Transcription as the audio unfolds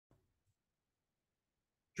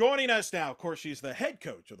Joining us now, of course, she's the head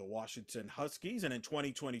coach of the Washington Huskies, and in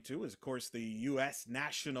 2022 is, of course, the U.S.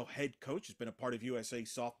 national head coach. Has been a part of USA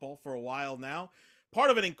softball for a while now. Part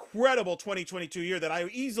of an incredible 2022 year that I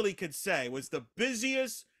easily could say was the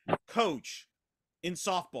busiest coach in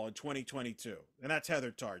softball in 2022, and that's Heather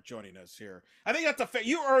Tarr joining us here. I think that's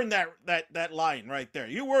you earned that line right there.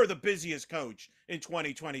 You were the busiest coach in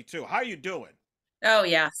 2022. How are you doing? Oh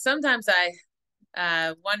yeah. Sometimes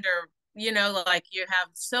I wonder, like you have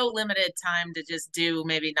so limited time to just do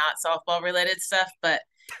maybe not softball related stuff, but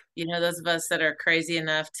those of us that are crazy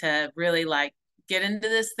enough to really like get into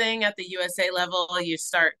this thing at the USA level, you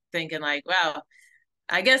start thinking like, wow,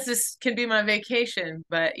 I guess this can be my vacation,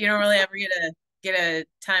 but you don't really ever get a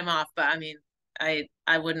time off. But I mean,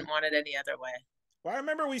 I wouldn't want it any other way. Well, I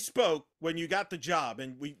remember we spoke when you got the job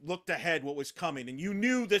and we looked ahead what was coming, and you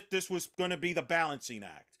knew that this was going to be the balancing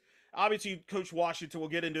act. Obviously, Coach Washington, will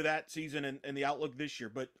get into that season and the outlook this year,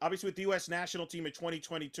 but obviously with the U.S. national team in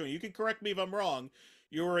 2022, and you can correct me if I'm wrong,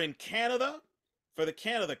 you were in Canada for the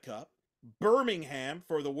Canada Cup, Birmingham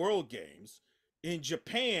for the World Games, in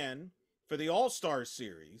Japan for the All Star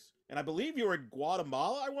Series, and I believe you were in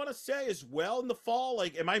Guatemala, I want to say, as well in the fall.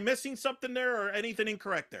 Like, am I missing something there or anything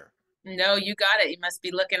incorrect there? No, you got it. You must be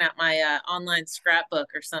looking at my online scrapbook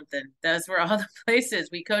or something. Those were all the places.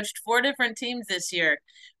 We coached four different teams this year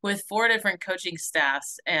with four different coaching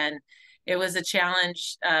staffs, and it was a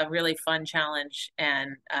challenge, a really fun challenge,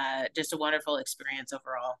 and just a wonderful experience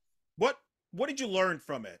overall. What what did you learn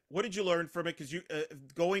from it? What did you learn from it? Because you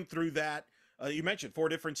going through that, you mentioned four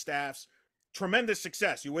different staffs, tremendous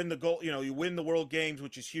success. You win the goal, you win the World Games,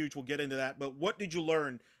 which is huge. We'll get into that. But what did you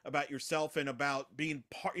learn about yourself and about being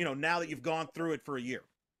part? Now that you've gone through it for a year.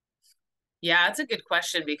 Yeah, that's a good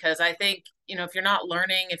question because I think, if you're not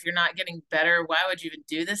learning, if you're not getting better, why would you even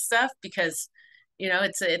do this stuff? Because,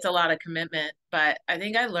 it's a lot of commitment. But I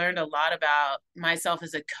think I learned a lot about myself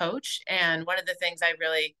as a coach. And one of the things I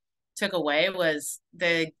really took away was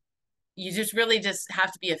the you just really just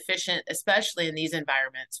have to be efficient, especially in these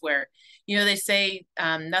environments where, they say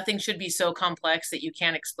nothing should be so complex that you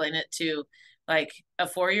can't explain it to like a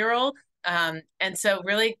 4-year old. And so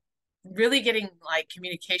really getting like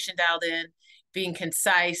communication dialed in, being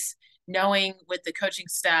concise, knowing with the coaching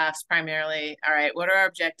staffs primarily, all right, what are our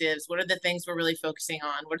objectives? What are the things we're really focusing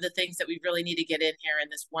on? What are the things that we really need to get in here in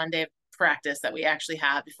this one day of practice that we actually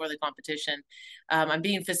have before the competition? I'm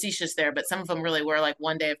being facetious there, but some of them really were like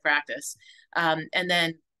one day of practice. And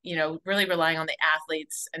then, really relying on the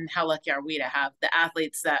athletes, and how lucky are we to have the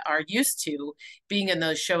athletes that are used to being in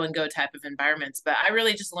those show and go type of environments. But I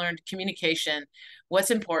really just learned communication, what's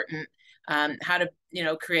important, how to,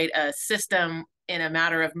 create a system in a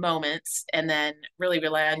matter of moments, and then really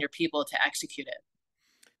rely on your people to execute it.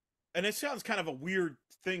 And it sounds kind of a weird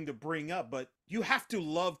thing to bring up, but you have to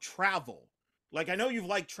love travel. Like, I know you've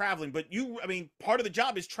liked traveling, but I mean, part of the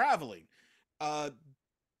job is traveling. Uh,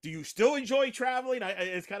 do you still enjoy traveling?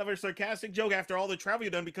 It's kind of a sarcastic joke after all the travel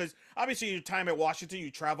you've done, because obviously your time at Washington, you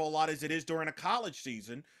travel a lot as it is during a college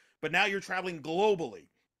season, but now you're traveling globally.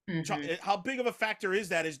 Mm-hmm. How big of a factor is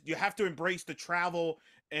that? Is you have to embrace the travel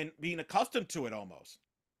and being accustomed to it almost.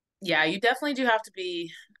 Yeah, you definitely do have to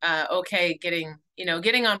be okay getting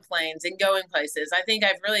on planes and going places. I think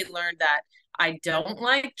I've really learned that I don't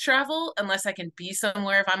like travel unless I can be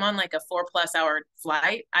somewhere. If I'm on like a 4+ hour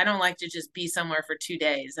flight, I don't like to just be somewhere for 2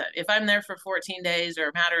 days. If I'm there for 14 days or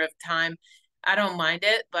a matter of time, I don't mind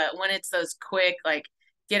it. But when it's those quick, like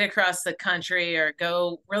get across the country or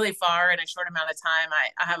go really far in a short amount of time,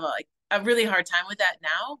 I have a really hard time with that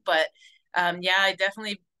now. But yeah, I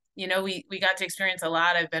definitely, we got to experience a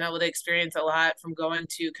lot. I've been able to experience a lot from going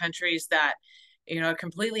to countries that, are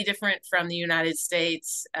completely different from the United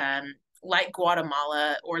States, like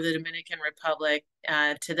Guatemala or the Dominican Republic,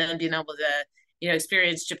 to then being able to,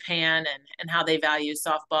 experience Japan and how they value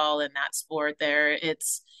softball and that sport there.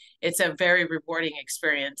 It's a very rewarding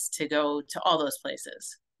experience to go to all those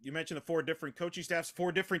places. You mentioned the four different coaching staffs,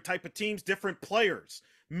 four different type of teams, different players,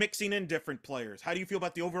 mixing in different players. How do you feel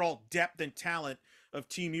about the overall depth and talent of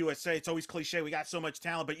Team USA? It's always cliche, we got so much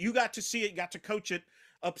talent, but you got to see it, you got to coach it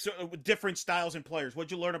up with different styles and players.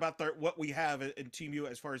 What'd you learn about what we have in Team U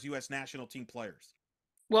as far as U.S. national team players?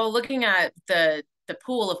 Well, looking at the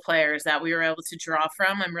pool of players that we were able to draw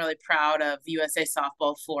from, I'm really proud of USA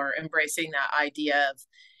Softball for embracing that idea of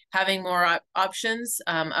having more options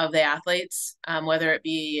of the athletes, whether it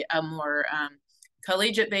be a more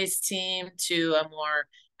collegiate-based team to a more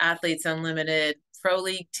athletes unlimited pro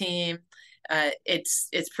league team.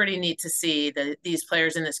 It's pretty neat to see that these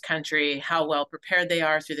players in this country, how well prepared they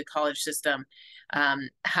are through the college system,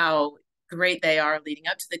 how great they are leading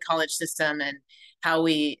up to the college system, and how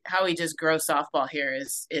we just grow softball here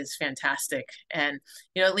is fantastic. And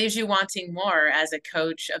it leaves you wanting more as a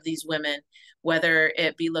coach of these women, whether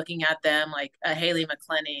it be looking at them like a Haley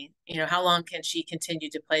McClenny. How long can she continue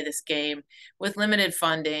to play this game with limited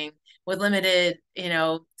funding, with limited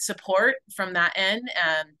support from that end?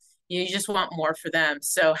 You just want more for them.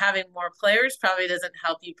 So having more players probably doesn't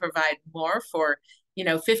help you provide more for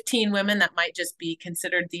 15 women that might just be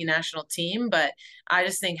considered the national team. But I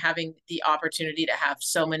just think having the opportunity to have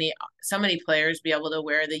so many players be able to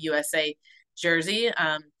wear the USA jersey,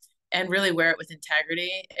 and really wear it with integrity,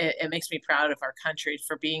 it makes me proud of our country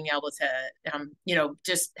for being able to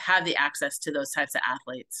just have the access to those types of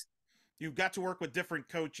athletes. You've got to work with different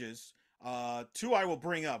coaches. Two I will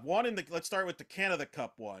bring up. One let's start with the Canada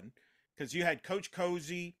Cup one, because you had Coach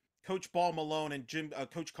Cozy, Coach Ball Malone, and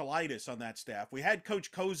Coach Colitis on that staff. We had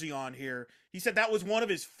Coach Cozy on here. He said that was one of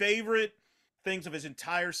his favorite things of his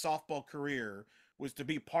entire softball career, was to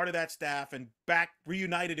be part of that staff and back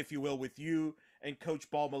reunited, if you will, with you and Coach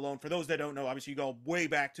Ball Malone. For those that don't know, obviously you go way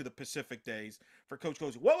back to the Pacific days for Coach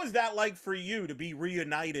Cozy. What was that like for you to be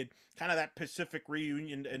reunited, kind of that Pacific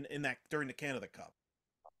reunion in that during the Canada Cup?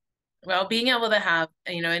 Well, being able to have,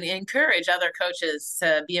 and encourage other coaches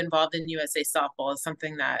to be involved in USA softball is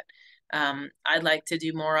something that I'd like to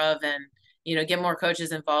do more of, and get more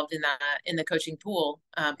coaches involved in the coaching pool,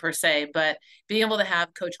 per se. But being able to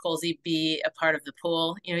have Coach Colsey be a part of the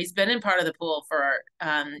pool, he's been in part of the pool for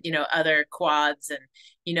other quads,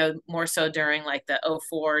 and more so during like the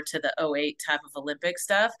 '04 to the '08 type of Olympic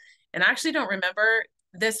stuff. And I actually don't remember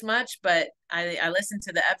this much, but I listened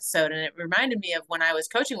to the episode, and it reminded me of when I was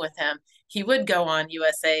coaching with him. He would go on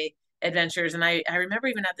USA adventures, and I remember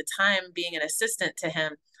even at the time being an assistant to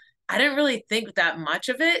him, I didn't really think that much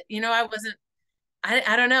of it. I wasn't,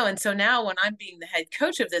 I don't know. And so now when I'm being the head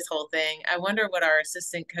coach of this whole thing, I wonder what our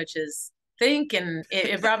assistant coaches think. And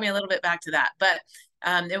it brought me a little bit back to that. But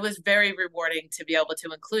it was very rewarding to be able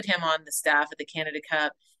to include him on the staff at the Canada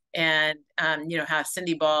Cup, and, have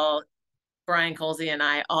Cindy Ball, Brian Colsey, and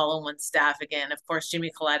I all on one staff again. Of course,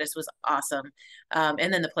 Jimmy Colitis was awesome.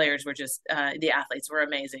 And then the players were just, the athletes were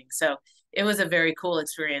amazing. So it was a very cool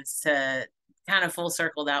experience to kind of full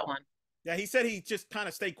circle that one. Yeah, he said he just kind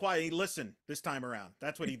of stayed quiet. He listened this time around.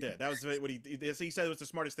 That's what he did. That was what he said it was the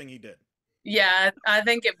smartest thing he did. Yeah, I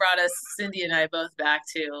think it brought us, Cindy and I, both back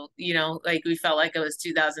to, like we felt like it was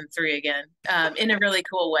 2003 again, in a really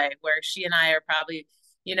cool way, where she and I are probably,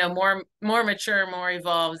 more mature, more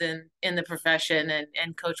evolved in the profession.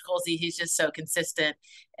 And Coach Colsey, he's just so consistent,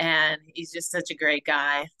 and he's just such a great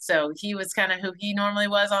guy. So he was kind of who he normally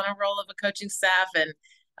was on a role of a coaching staff, and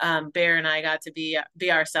Bear and I got to be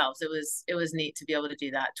ourselves. It was neat to be able to do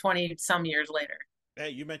that 20 some years later. Hey,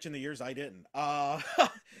 you mentioned the years I didn't.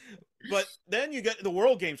 But then you get the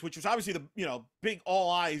World Games, which was obviously the big all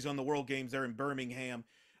eyes on the World Games there in Birmingham.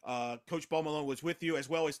 Coach Ball Malone was with you, as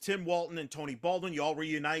well as Tim Walton and Tony Baldwin. You all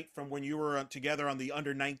reunite from when you were together on the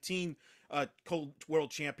under-19 Cold World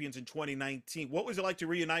Champions in 2019. What was it like to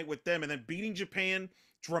reunite with them, and then beating Japan?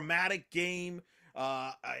 Dramatic game.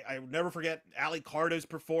 I will never forget Ali Carter's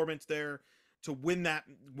performance there to win that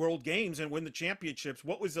World Games and win the championships.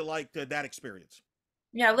 What was it like, that experience?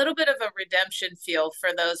 Yeah, a little bit of a redemption feel for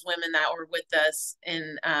those women that were with us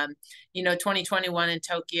in 2021 in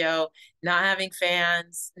Tokyo, not having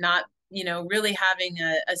fans, not really having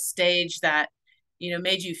a stage that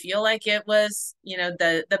made you feel like it was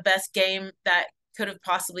the best game that could have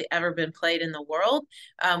possibly ever been played in the world,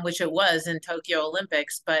 which it was in Tokyo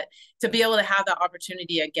Olympics. But to be able to have the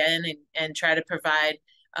opportunity again, and try to provide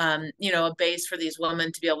a base for these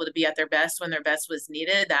women to be able to be at their best when their best was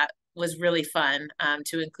needed, that was really fun,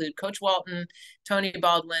 to include Coach Walton, Tony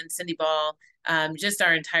Baldwin, Cindy Ball, just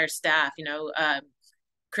our entire staff,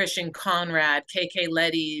 Christian Conrad, KK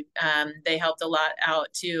Letty. They helped a lot out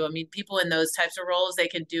too. I mean, people in those types of roles, they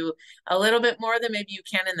can do a little bit more than maybe you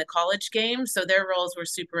can in the college game. So their roles were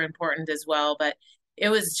super important as well. But it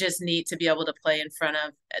was just neat to be able to play in front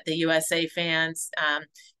of the USA fans.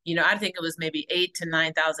 I think it was maybe 8 to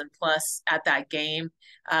 9,000 plus at that game,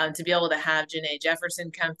 to be able to have Janae Jefferson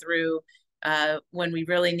come through when we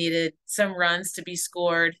really needed some runs to be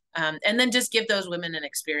scored, and then just give those women an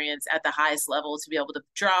experience at the highest level to be able to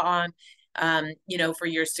draw on, for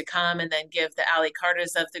years to come, and then give the Ali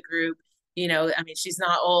Carters of the group, I mean, she's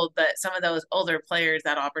not old, but some of those older players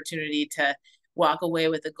that opportunity to walk away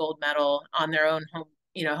with a gold medal on their own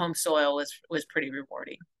home soil was pretty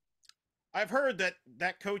rewarding. I've heard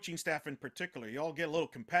that coaching staff in particular, you all get a little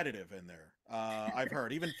competitive in there. I've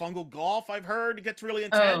heard even fungal golf. I've heard it gets really Oh,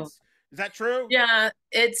 intense. Is that true? Yeah,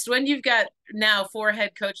 it's when you've got now four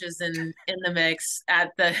head coaches in the mix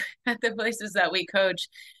at the at the places that we coach.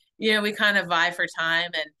 We kind of vie for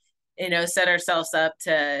time and set ourselves up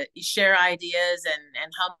to share ideas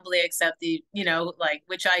and humbly accept like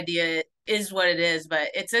which idea is what it is. But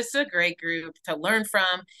it's just a great group to learn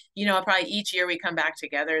from. Probably each year we come back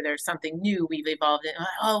together. There's something new we've evolved in.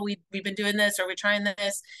 Oh, we've been doing this, or we're trying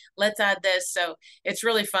this. Let's add this. So it's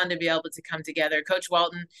really fun to be able to come together. Coach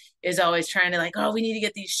Walton is always trying to like, oh, we need to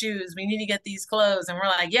get these shoes, we need to get these clothes, and we're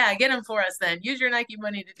like, yeah, get them for us then. Use your Nike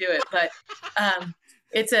money to do it. But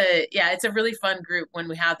it's a really fun group when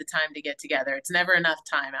we have the time to get together. It's never enough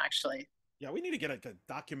time, actually. Yeah, we need to get a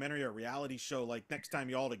documentary or reality show like next time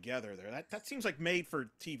you all together there. That seems like made for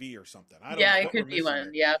TV or something. I don't Yeah, know it what we're could be missing one.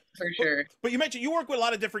 there. Yeah, for But, sure. but you mentioned you work with a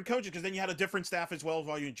lot of different coaches because then you had a different staff as well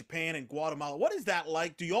while you're in Japan and Guatemala. What is that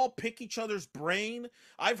like? Do you all pick each other's brain?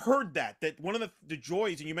 I've heard that one of the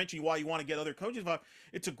joys, and you mentioned why you want to get other coaches involved.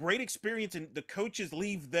 It's a great experience, and the coaches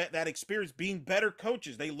leave that experience being better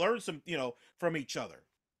coaches. They learn some, from each other.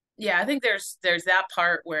 Yeah, I think there's that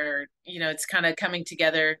part where it's kind of coming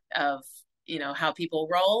together of how people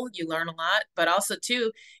roll. You learn a lot, but also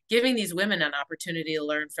too giving these women an opportunity to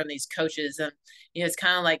learn from these coaches. And it's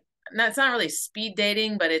kind of like, no, it's not really speed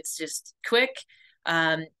dating, but it's just quick.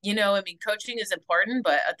 I mean, coaching is important,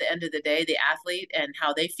 but at the end of the day, the athlete and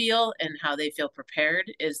how they feel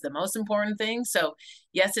prepared is the most important thing. So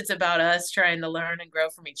yes, it's about us trying to learn and grow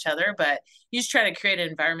from each other, but you just try to create an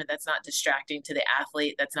environment that's not distracting to the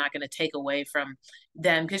athlete, that's not going to take away from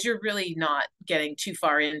them, because you're really not getting too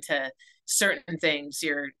far into certain things.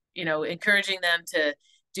 You're, encouraging them to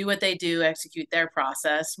do what they do, execute their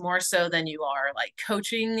process more so than you are like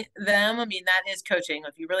coaching them. I mean, that is coaching.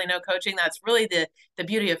 If you really know coaching, that's really the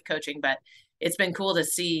beauty of coaching. But it's been cool to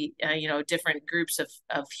see, different groups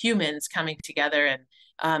of humans coming together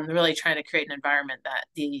and really trying to create an environment that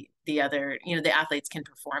the other, the athletes can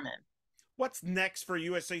perform in. What's next for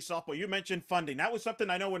USA softball? You mentioned funding. That was something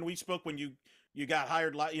I know when we spoke when you got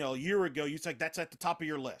hired, a year ago. You said that's at the top of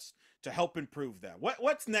your list to help improve that.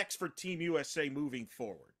 What's next for Team USA moving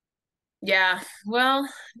forward? Yeah, well,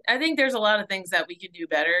 I think there's a lot of things that we can do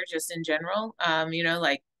better just in general.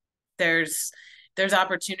 Like there's there's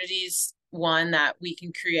opportunities one that we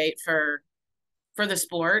can create for the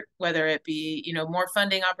sport, whether it be, more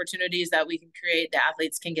funding opportunities that we can create. The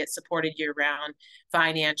athletes can get supported year round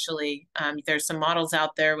financially. There's some models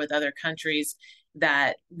out there with other countries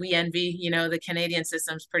that we envy. The Canadian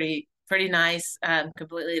system's pretty nice,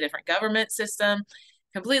 completely different government system,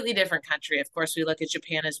 completely different country. Of course, we look at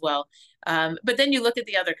Japan as well. But then you look at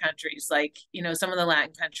the other countries, like, some of the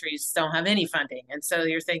Latin countries don't have any funding. And so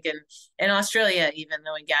you're thinking in Australia, even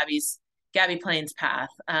though in Gabby Plain's path,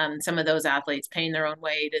 some of those athletes paying their own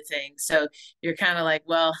way to things. So you're kind of like,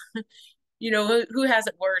 well, who has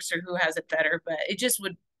it worse or who has it better? But it just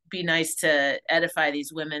would be nice to edify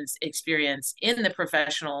these women's experience in the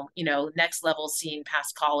professional, next level scene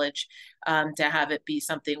past college, to have it be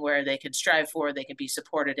something where they can strive for, they can be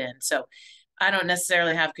supported in. So I don't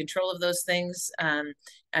necessarily have control of those things. I'm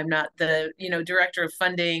not the director of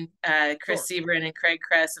funding. Chris Sure. Sebrin and Craig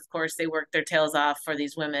Kress, of course, they work their tails off for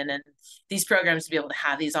these women and these programs to be able to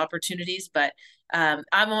have these opportunities. But I'm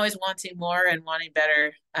always wanting more and wanting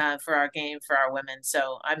better for our game, for our women.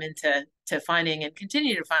 So I'm into finding and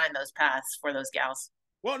continue to find those paths for those gals.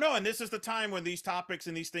 Well, no, and this is the time when these topics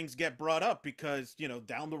and these things get brought up because,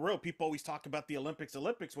 down the road, people always talk about the Olympics.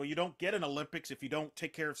 Well, you don't get an Olympics if you don't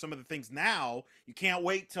take care of some of the things now. You can't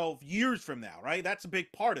wait till years from now, right? That's a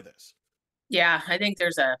big part of this. Yeah, I think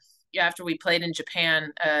after we played in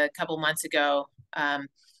Japan a couple months ago,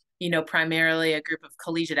 primarily a group of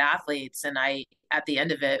collegiate athletes. And at the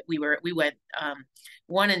end of it, we went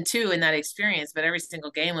 1-2 in that experience, but every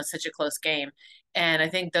single game was such a close game. And I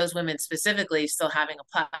think those women specifically still having a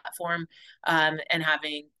platform, and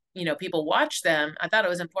having, people watch them. I thought it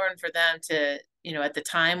was important for them to, at the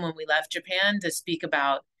time when we left Japan, to speak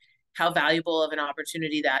about how valuable of an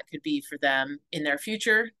opportunity that could be for them in their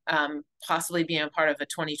future, possibly being a part of a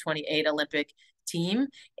 2028 Olympic team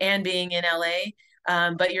and being in LA.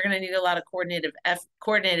 But you're going to need a lot of coordinated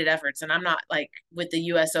efforts. And I'm not like with the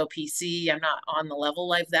USOPC, I'm not on the level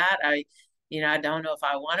like that. I don't know if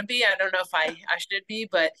I want to be. I don't know if I should be,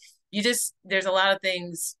 but there's a lot of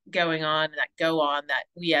things going on that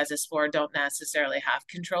we as a sport don't necessarily have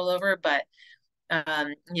control over. But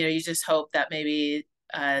you just hope that maybe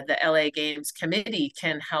the LA Games Committee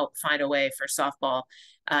can help find a way for softball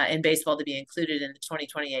and baseball to be included in the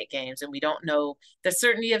 2028 games. And we don't know the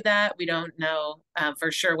certainty of that. We don't know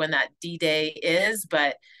for sure when that D-Day is,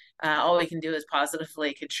 but all we can do is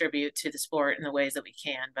positively contribute to the sport in the ways that we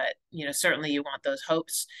can. But, certainly you want those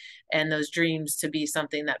hopes and those dreams to be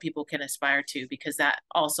something that people can aspire to, because that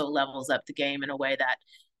also levels up the game in a way that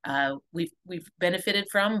we've benefited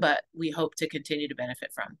from, but we hope to continue to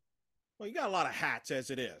benefit from. Well, you got a lot of hats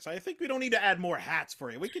as it is. I think we don't need to add more hats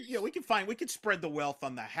for you. We could spread the wealth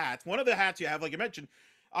on the hats. One of the hats you have, like you mentioned,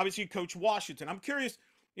 obviously Coach Washington. I'm curious,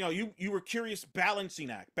 you were curious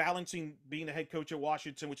balancing being the head coach at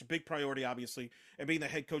Washington, which is a big priority, obviously, and being the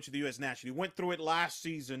head coach of the U.S. national. You went through it last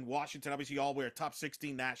season. Washington, obviously, all were a top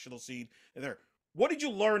 16 national seed there. What did you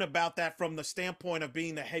learn about that from the standpoint of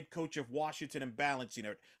being the head coach of Washington and balancing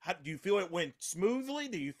it? How, do you feel it went smoothly?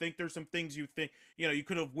 Do you think there's some things you think you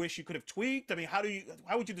could have wished you could have tweaked? I mean, how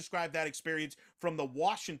would you describe that experience from the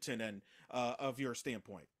Washington end of your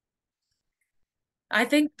standpoint? I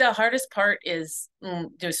think the hardest part is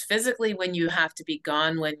just physically when you have to be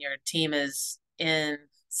gone when your team is in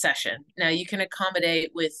session. Now you can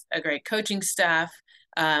accommodate with a great coaching staff.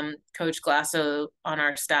 Coach Glasso on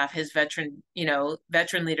our staff, his veteran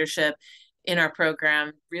leadership in our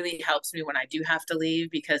program really helps me when I do have to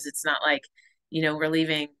leave, because it's not like, we're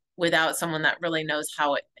leaving without someone that really knows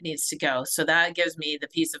how it needs to go. So that gives me the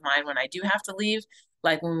peace of mind when I do have to leave.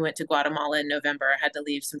 Like when we went to Guatemala in November, I had to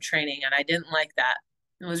leave some training and I didn't like that.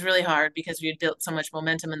 It was really hard because we had built so much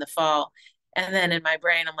momentum in the fall. And then in my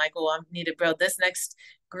brain, I'm like, well, I need to build this next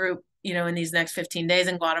group, in these next 15 days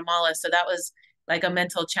in Guatemala. So that was like a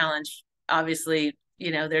mental challenge. Obviously,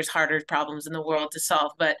 there's harder problems in the world to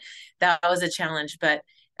solve, but that was a challenge. But,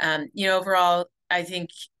 overall, I think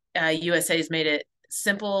USA's made it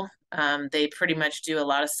simple. They pretty much do a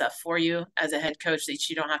lot of stuff for you as a head coach that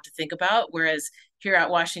you don't have to think about. Whereas here at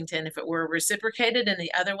Washington, if it were reciprocated in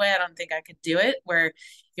the other way, I don't think I could do it. Where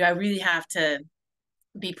I really have to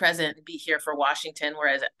be present and be here for Washington.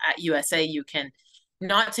 Whereas at USA, you can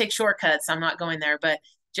not take shortcuts. I'm not going there, but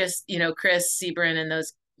just, Chris Sebrin and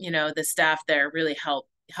those, the staff there really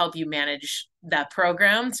help you manage that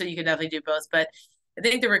program. So you can definitely do both. But I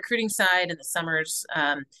think the recruiting side in the summers,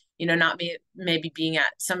 not maybe being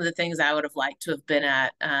at some of the things I would have liked to have been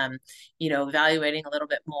at, evaluating a little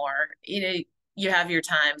bit more. You have your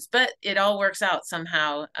times, but it all works out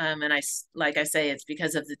somehow. And like I say, it's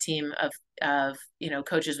because of the team of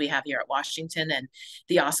coaches we have here at Washington and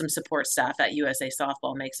the awesome support staff at USA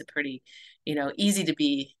Softball makes it pretty, easy to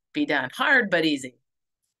be done. Hard, but easy.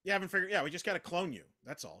 You haven't figured. Yeah, we just got to clone you.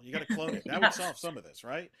 That's all. You got to clone it. That would solve some of this,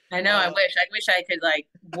 right? I know. I wish I could like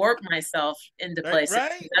warp myself into Right, places. right.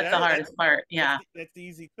 That's the Yeah, hardest part. Yeah. that's the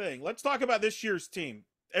easy thing. Let's talk about this year's team.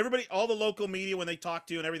 Everybody, all the local media, when they talk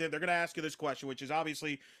to you and everything, they're going to ask you this question, which is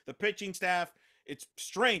obviously the pitching staff. It's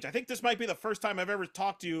strange. I think this might be the first time I've ever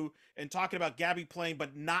talked to you and talking about Gabby playing,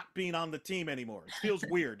 but not being on the team anymore. It feels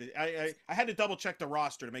weird. I had to double check the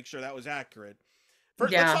roster to make sure that was accurate.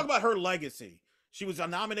 First, let's Yeah. talk about her legacy. She was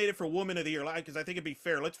nominated for Woman of the Year, because I think it'd be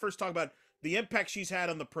fair. Let's first talk about the impact she's had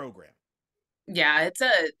on the program. Yeah,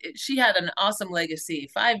 she had an awesome legacy.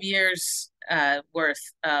 5 years worth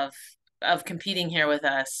of competing here with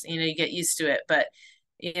us. You get used to it, but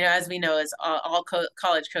as we know, as all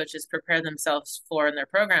college coaches prepare themselves for and their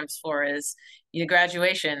programs for is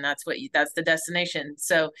graduation. That's the destination.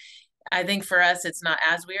 So I think for us, it's not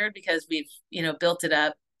as weird because we've built it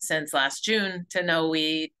up since last June to know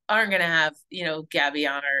we aren't going to have Gabby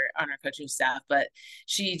on our coaching staff, but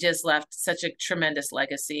she just left such a tremendous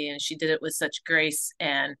legacy and she did it with such grace,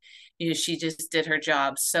 and she just did her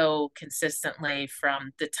job so consistently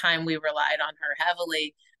from the time we relied on her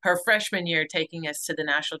heavily her freshman year, taking us to the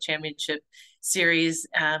national championship series,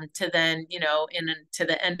 to then to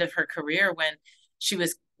the end of her career when she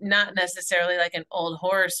was not necessarily like an old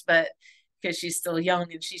horse, but because she's still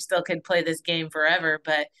young and she still could play this game forever.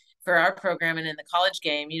 But for our program and in the college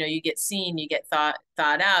game, you get seen, you get thought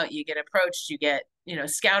out, you get approached, you get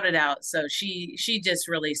scouted out. So she just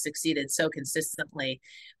really succeeded so consistently,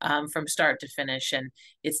 from start to finish, and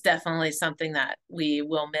it's definitely something that we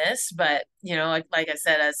will miss. But like I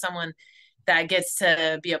said, as someone that gets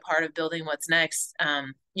to be a part of building what's next,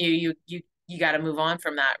 you got to move on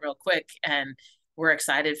from that real quick. And we're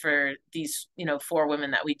excited for these, four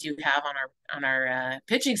women that we do have on our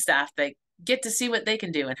pitching staff that get to see what they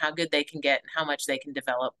can do and how good they can get and how much they can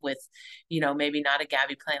develop with, maybe not a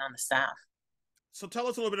Gabby playing on the staff. So tell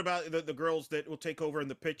us a little bit about the girls that will take over in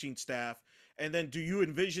the pitching staff. And then do you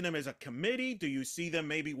envision them as a committee? Do you see them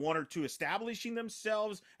maybe one or two establishing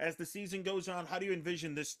themselves as the season goes on? How do you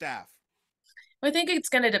envision this staff? I think it's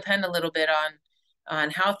going to depend a little bit on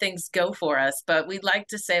how things go for us, but we'd like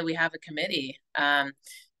to say we have a committee.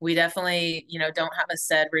 We definitely, don't have a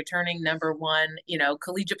said returning number one,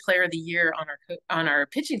 collegiate player of the year on our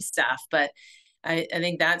pitching staff, but I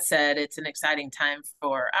think that said, it's an exciting time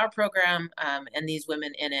for our program and these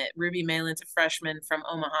women in it. Ruby Malin's a freshman from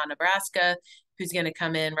Omaha, Nebraska, who's going to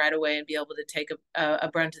come in right away and be able to take a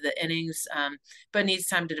brunt of the innings, but needs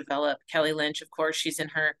time to develop. Kelly Lynch, of course, she's in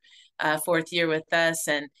her fourth year with us,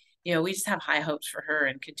 and we just have high hopes for her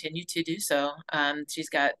and continue to do so. She's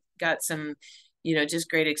got some just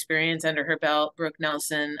great experience under her belt. Brooke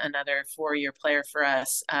Nelson, another 4-year player for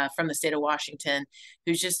us from the state of Washington,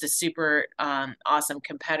 who's just a super awesome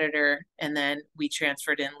competitor. And then we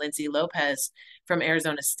transferred in Lindsay Lopez from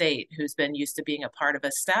Arizona State, who's been used to being a part of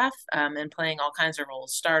a staff and playing all kinds of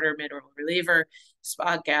roles, starter, mid reliever,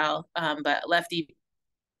 spot gal, but lefty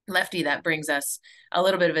that brings us a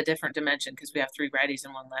little bit of a different dimension because we have 3 righties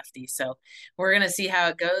and 1 lefty. So we're going to see how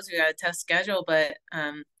it goes. We got a tough schedule, but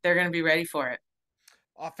they're going to be ready for it.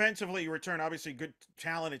 Offensively, you return obviously good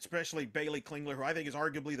talent, especially Bailey Klingler, who I think is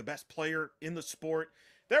arguably the best player in the sport.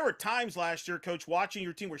 There were times last year, Coach, watching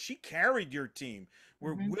your team where she carried your team,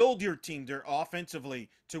 where willed your team there offensively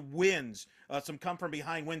to wins, some come from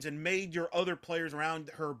behind wins, and made your other players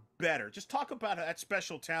around her better. Just talk about that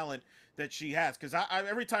special talent that she has, because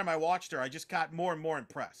every time I watched her, I just got more and more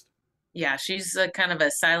impressed. Yeah, she's a kind of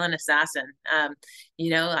a silent assassin.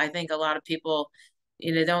 I think a lot of people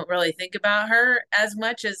don't really think about her as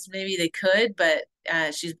much as maybe they could, but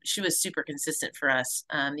she was super consistent for us.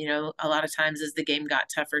 A lot of times as the game got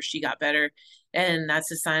tougher, she got better, and that's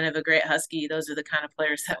a sign of a great Husky. Those are the kind of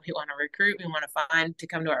players that we want to recruit, we want to find to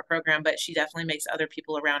come to our program. But she definitely makes other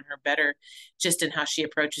people around her better, just in how she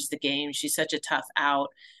approaches the game. She's such a tough out,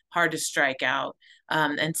 hard to strike out,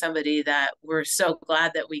 and somebody that we're so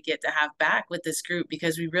glad that we get to have back with this group,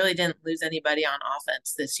 because we really didn't lose anybody on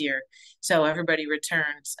offense this year. So everybody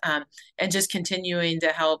returns, and just continuing to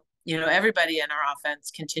help everybody in our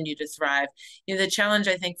offense continue to thrive. The challenge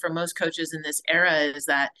I think for most coaches in this era is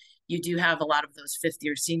that you do have a lot of those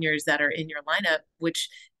 5th-year seniors that are in your lineup, which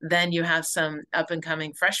then you have some up and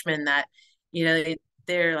coming freshmen that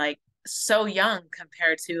they're like so young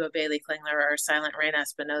compared to a Bailey Klingler or Silent Rain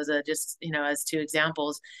Espinoza, just as 2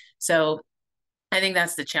 examples. So I think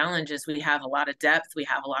that's the challenge, is we have a lot of depth, we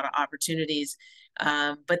have a lot of opportunities,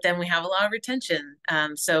 but then we have a lot of retention.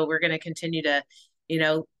 So we're going to continue to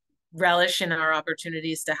relish in our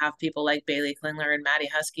opportunities to have people like Bailey Klingler and Maddie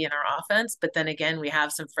Husky in our offense. But then again, we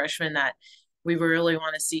have some freshmen that we really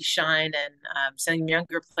want to see shine, and some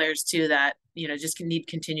younger players too that just need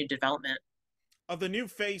continued development. Of the new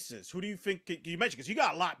faces, who do you think you mentioned? Because you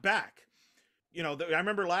got a lot back. I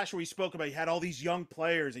remember last year we spoke about you had all these young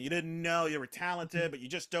players and you didn't know you were talented, but you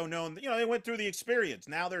just don't know. And, they went through the experience.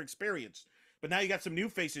 Now they're experienced. But now you got some new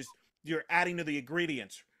faces you're adding to the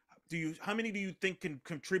ingredients. How many do you think can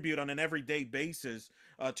contribute on an everyday basis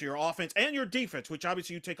to your offense and your defense, which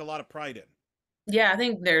obviously you take a lot of pride in? Yeah, I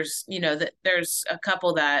think there's a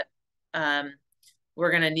couple that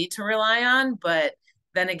we're going to need to rely on, but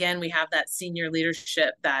then again, we have that senior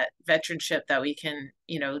leadership, that veteranship that we can,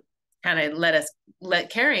 kind of let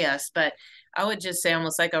carry us. But I would just say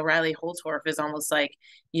almost like a Riley Holtorf is almost like,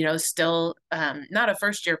 still not a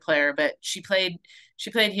 1st-year player, but she played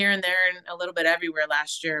here and there and a little bit everywhere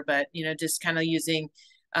last year. But, just kind of using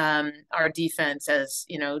our defense as,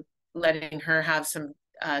 letting her have some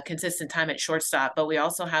consistent time at shortstop. But we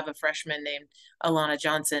also have a freshman named Alana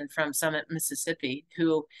Johnson from Summit, Mississippi,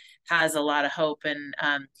 who has a lot of hope, and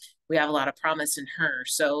we have a lot of promise in her.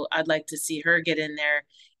 So I'd like to see her get in there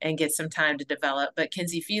and get some time to develop. But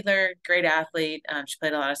Kinsey Fiedler, great athlete. She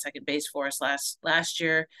played a lot of second base for us last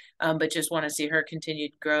year, but just want to see her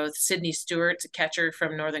continued growth. Sydney Stewart's a catcher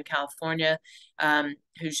from Northern California,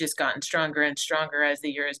 who's just gotten stronger and stronger as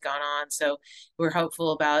the year has gone on. So we're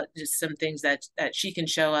hopeful about just some things that she can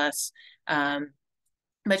show us.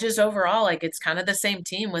 But just overall, like, it's kind of the same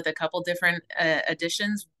team with a couple different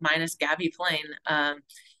additions, minus Gabby Plain.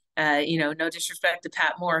 No disrespect to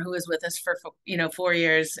Pat Moore, who was with us for 4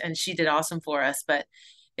 years, and she did awesome for us. But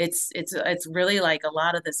it's really like a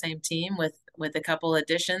lot of the same team with a couple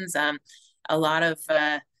additions. A lot of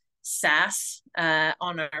sass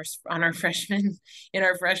on our freshmen in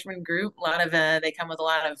our freshman group. A lot of they come with a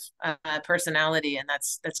lot of personality, and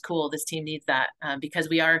that's cool. This team needs that because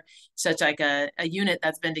we are such like a unit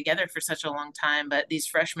that's been together for such a long time. But these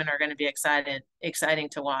freshmen are going to be exciting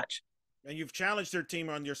to watch. And you've challenged their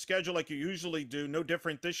team on your schedule like you usually do. No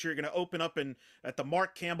different this year. You're going to open up at the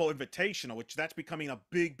Mark Campbell Invitational, which that's becoming a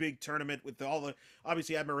big tournament with all the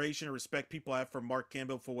obviously admiration and respect people have for Mark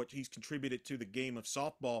Campbell for what he's contributed to the game of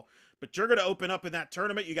softball. But you're going to open up in that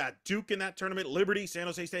tournament. You got Duke in that tournament, Liberty, San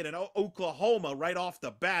Jose State, and Oklahoma right off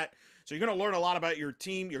the bat. So you're going to learn a lot about your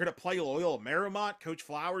team. You're going to play Loyola Marymount. Coach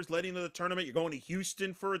Flowers led into the tournament. You're going to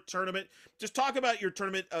Houston for a tournament. Just talk about your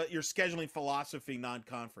tournament, your scheduling philosophy,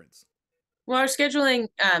 non-conference. Well, our scheduling,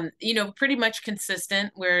 pretty much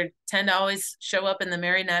consistent. We tend to always show up in the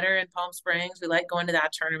Marionetta in Palm Springs. We like going to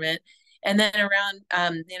that tournament. And then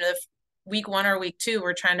around, week one or week two,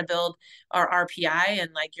 we're trying to build our RPI. And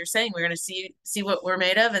like you're saying, we're going to see what we're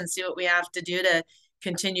made of and see what we have to do to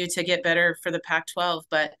continue to get better for the Pac-12.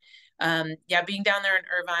 But yeah, being down there in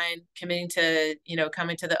Irvine, committing to,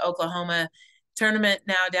 coming to the Oklahoma tournament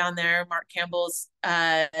now down there, Mark Campbell's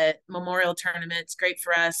memorial tournament. It's great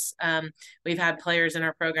for us. We've had players in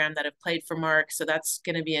our program that have played for Mark, so that's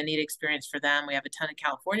going to be a neat experience for them. We have a ton of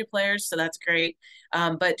California players, so that's great.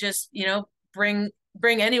 But just bring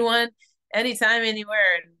anyone, anytime,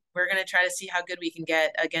 anywhere, and we're going to try to see how good we can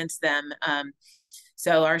get against them.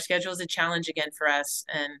 So our schedule is a challenge again for us,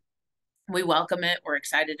 and we welcome it. We're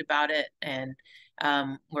excited about it, and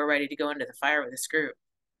we're ready to go into the fire with this group.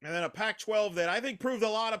 And then a Pac-12 that I think proved a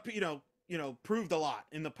lot of proved a lot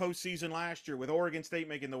in the postseason last year with Oregon State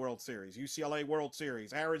making the World Series, UCLA World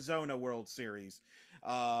Series, Arizona World Series,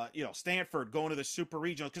 Stanford going to the Super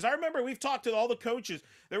Regional. Because I remember we've talked to all the coaches.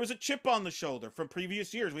 There was a chip on the shoulder from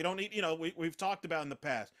previous years. We don't need, we've talked about in the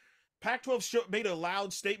past. Pac-12 made a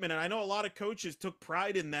loud statement, and I know a lot of coaches took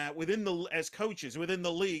pride in that as coaches within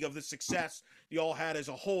the league of the success you all had as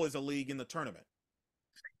a whole as a league in the tournament.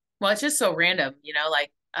 Well, it's just so random,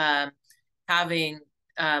 like having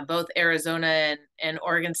both Arizona and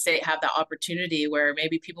Oregon State have the opportunity where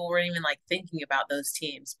maybe people weren't even like thinking about those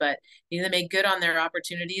teams, but they made good on their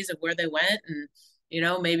opportunities of where they went, and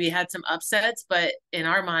maybe had some upsets. But in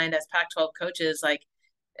our mind as Pac-12 coaches, like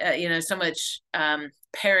so much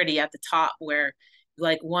parity at the top where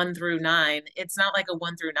like 1 through 9, it's not like a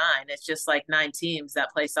 1 through 9, it's just like 9 teams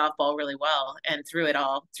that play softball really well, and through it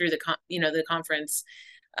all, through the conference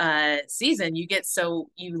season, you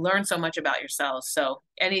learn so much about yourself. So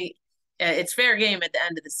it's fair game at the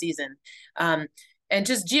end of the season. And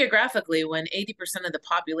just geographically, when 80% of the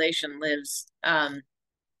population lives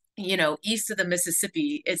east of the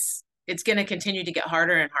Mississippi, it's going to continue to get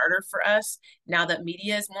harder and harder for us now that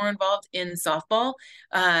media is more involved in softball,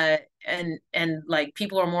 and like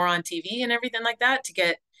people are more on TV and everything like that, to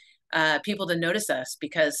get people to notice us,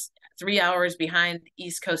 because 3 hours behind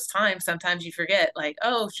East Coast time, sometimes you forget, like,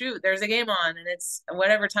 oh shoot, there's a game on, and it's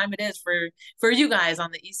whatever time it is for you guys on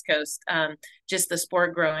the East Coast. Just the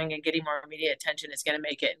sport growing and getting more media attention is going to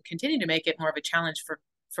make it, and continue to make it, more of a challenge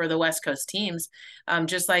for the West Coast teams,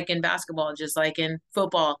 just like in basketball, just like in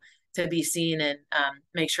football, to be seen and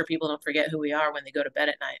make sure people don't forget who we are when they go to bed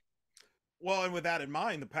at night. Well, and with that in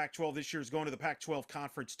mind, the Pac-12 this year is going to the Pac-12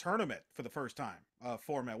 Conference Tournament for the first time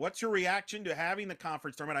format. What's your reaction to having the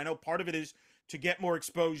conference tournament? I know part of it is to get more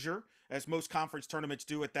exposure, as most conference tournaments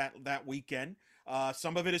do at that weekend.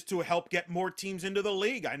 Some of it is to help get more teams into the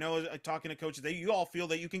league. I know, talking to coaches, you all feel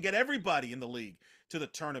that you can get everybody in the league to the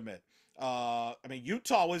tournament.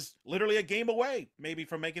 Utah was literally a game away, maybe,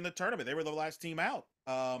 from making the tournament. They were the last team out.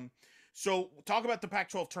 So talk about the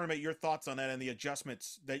Pac-12 tournament, your thoughts on that, and the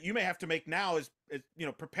adjustments that you may have to make now as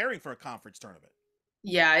preparing for a conference tournament.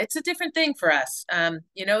 Yeah, it's a different thing for us.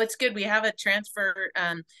 It's good. We have a transfer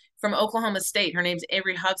from Oklahoma State. Her name's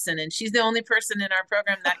Avery Hobson, and she's the only person in our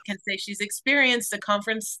program that can say she's experienced a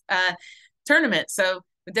conference tournament. So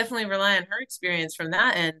we definitely rely on her experience from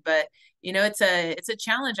that end. But it's a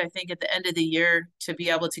challenge, I think, at the end of the year, to be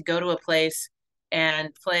able to go to a place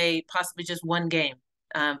and play possibly just one game.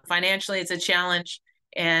 Financially, it's a challenge,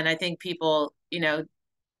 and I think people, that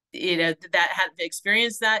have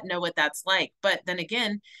experienced that know what that's like. But then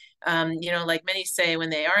again, like many say, when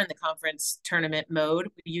they are in the conference tournament mode,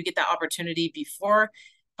 you get the opportunity before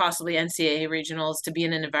possibly NCAA regionals to be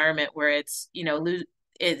in an environment where it's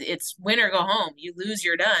it's win or go home. You lose,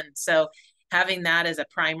 you're done. So having that as a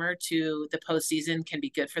primer to the postseason can be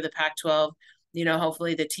good for the Pac-12.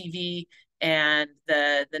 Hopefully the TV and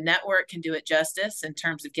the network can do it justice in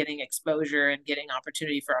terms of getting exposure and getting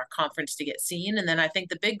opportunity for our conference to get seen. And then I think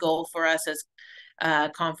the big goal for us as a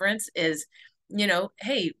conference is,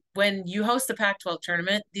 hey, when you host the Pac-12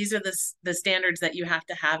 tournament, these are the standards that you have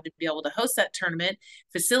to be able to host that tournament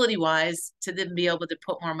facility wise, to then be able to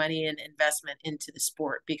put more money and investment into the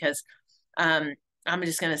sport. Because I'm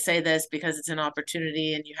just going to say this because it's an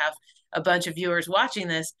opportunity and you have a bunch of viewers watching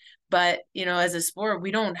this, But, as a sport, we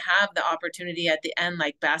don't have the opportunity at the end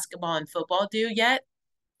like basketball and football do yet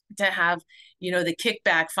to have, the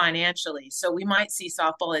kickback financially. So we might see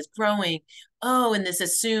softball is growing. Oh, and this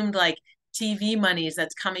assumed like TV monies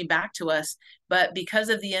that's coming back to us. But because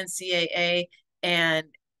of the NCAA and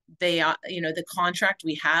the contract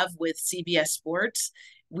we have with CBS Sports,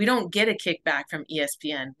 we don't get a kickback from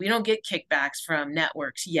ESPN. We don't get kickbacks from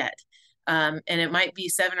networks yet. And it might be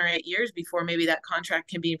 7 or 8 years before maybe that contract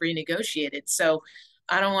can be renegotiated. So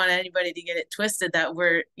I don't want anybody to get it twisted that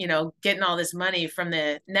we're, getting all this money from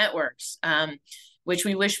the networks, which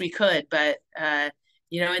we wish we could. But,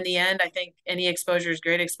 in the end, I think any exposure is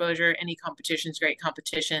great exposure. Any competition is great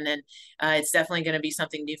competition. And it's definitely going to be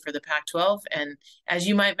something new for the Pac-12. And as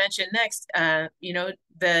you might mention next,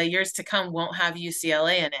 the years to come won't have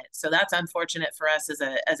UCLA in it. So that's unfortunate for us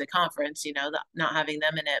as a conference, not having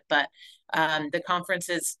them in it. But the conference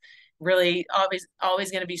is really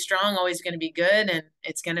always going to be strong, always going to be good, and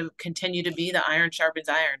it's going to continue to be the iron sharpens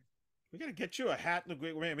iron. We got to get you a hat.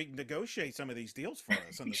 We can negotiate some of these deals for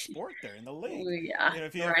us in the sport there in the league. Yeah,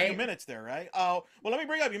 if you have a few minutes there, right? Well, let me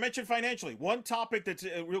bring up. You mentioned financially. One topic that's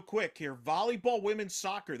real quick here: volleyball women's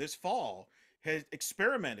soccer this fall has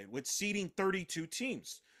experimented with seeding 32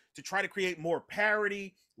 teams to try to create more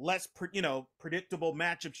parity, less predictable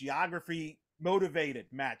matchups, geography motivated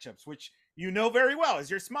matchups, which very well as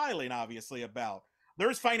you're smiling obviously about.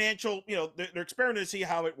 There's financial, they're experimenting to see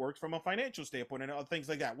how it works from a financial standpoint and things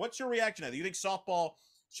like that. What's your reaction to that? Do you think softball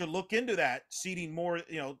should look into that, seeding more,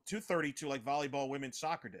 to 32 like volleyball women's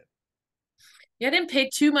soccer did? Yeah, I didn't pay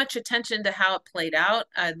too much attention to how it played out.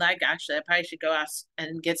 I probably should go ask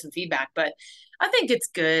and get some feedback, but I think it's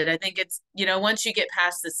good. I think it's, once you get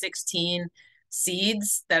past the 16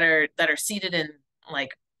 seeds that are seeded in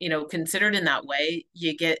like, considered in that way,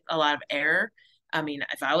 you get a lot of error. I mean,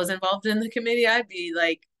 if I was involved in the committee, I'd be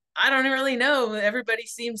like, I don't really know. Everybody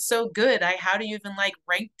seems so good. How do you even like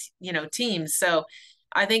rank, teams? So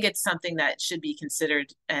I think it's something that should be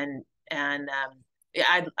considered, and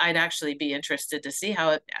I'd actually be interested to see how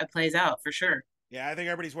it plays out for sure. Yeah, I think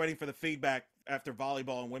everybody's waiting for the feedback after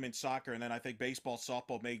volleyball and women's soccer, and then I think baseball,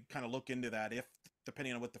 softball may kind of look into that if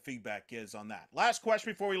depending on what the feedback is on that. Last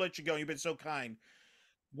question before we let you go. You've been so kind.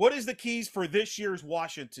 What is the keys for this year's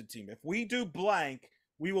Washington team? If we do blank,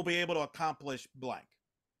 we will be able to accomplish blank.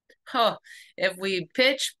 Oh, if we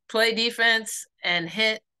pitch, play defense, and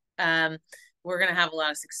hit, we're going to have a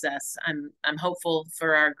lot of success. I'm hopeful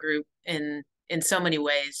for our group in so many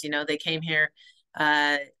ways. They came here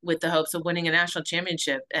with the hopes of winning a national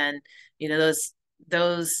championship, and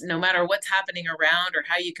those no matter what's happening around or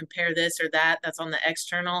how you compare this or that's on the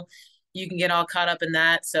external, you can get all caught up in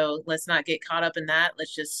that. So let's not get caught up in that.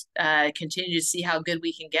 Let's just continue to see how good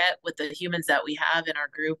we can get with the humans that we have in our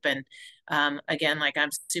group. And again, like I'm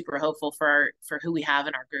super hopeful for who we have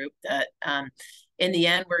in our group, that in the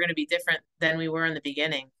end, we're going to be different than we were in the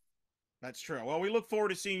beginning. That's true. Well, we look forward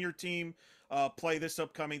to seeing your team play this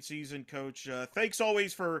upcoming season, Coach. Thanks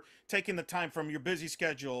always for taking the time from your busy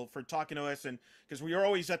schedule for talking to us, and because we are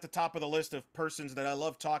always at the top of the list of persons that I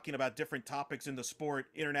love talking about different topics in the sport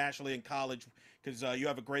internationally and college, because you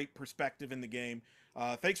have a great perspective in the game.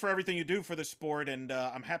 Thanks for everything you do for the sport, and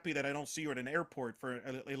I'm happy that I don't see you at an airport for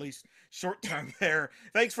at least short term there.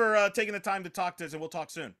 Thanks for taking the time to talk to us, and we'll talk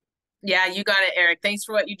soon. Yeah, you got it, Eric. Thanks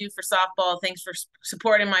for what you do for softball. Thanks for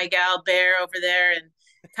supporting my gal Bear over there, and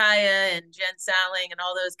Kaya and Jen Salling and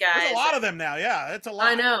all those guys. There's a lot of them now. Yeah, that's a lot.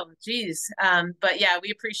 I know. Geez. But yeah, we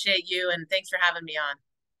appreciate you, and thanks for having me on.